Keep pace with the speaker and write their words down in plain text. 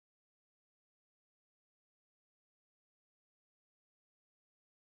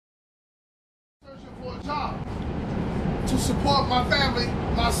a job to support my family,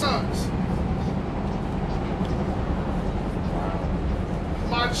 my sons,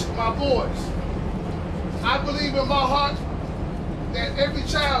 my boys. I believe in my heart that every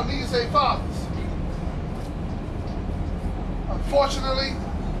child needs a father. Unfortunately,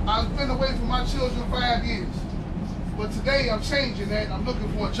 I've been away from my children 5 years. But today I'm changing that and I'm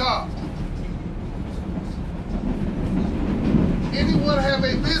looking for a job. Anyone have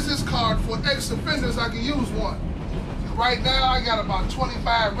a business card for ex-offenders? I can use one. Right now I got about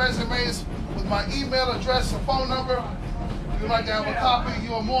 25 resumes with my email address and phone number. If you'd like to have a copy,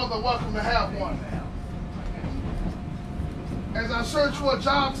 you are more than welcome to have one. As I search for a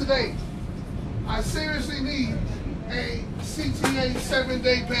job today, I seriously need a CTA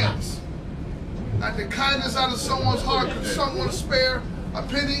 7-day pass. At the kindness out of someone's heart, could someone spare a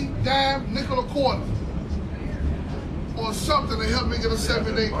penny, dime, nickel, or quarter, or something to help me get a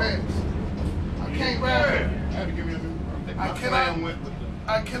 7-day pass? I can't ride.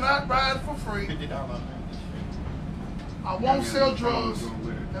 I cannot ride for free. I won't sell drugs,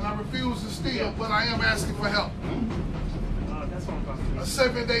 and I refuse to steal, but I am asking for help. A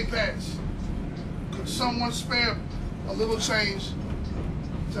 7-day pass. Could someone spare a little change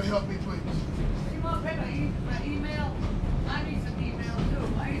to help me, please? You want to pay my email? I need some email too.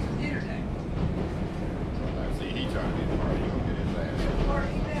 I need some internet. I see he trying to get part. You gonna get his ass. Or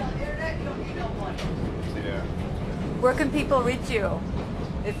email, internet, you don't need no one. Yeah. Where can people reach you?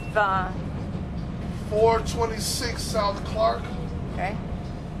 If 426 South Clark, okay.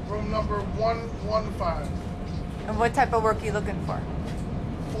 room number 115. And what type of work are you looking for?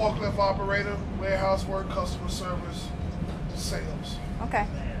 Forklift operator, warehouse work, customer service, sales. Okay.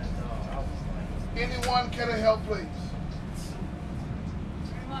 Anyone can I help, please?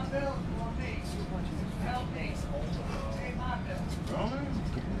 Pay my bills, want me. Help me. Pay my bills.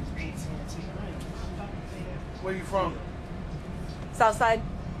 Where you from? Southside?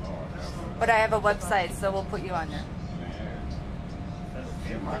 But I have a website, so we'll put you on there.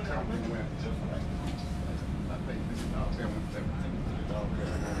 My company went just like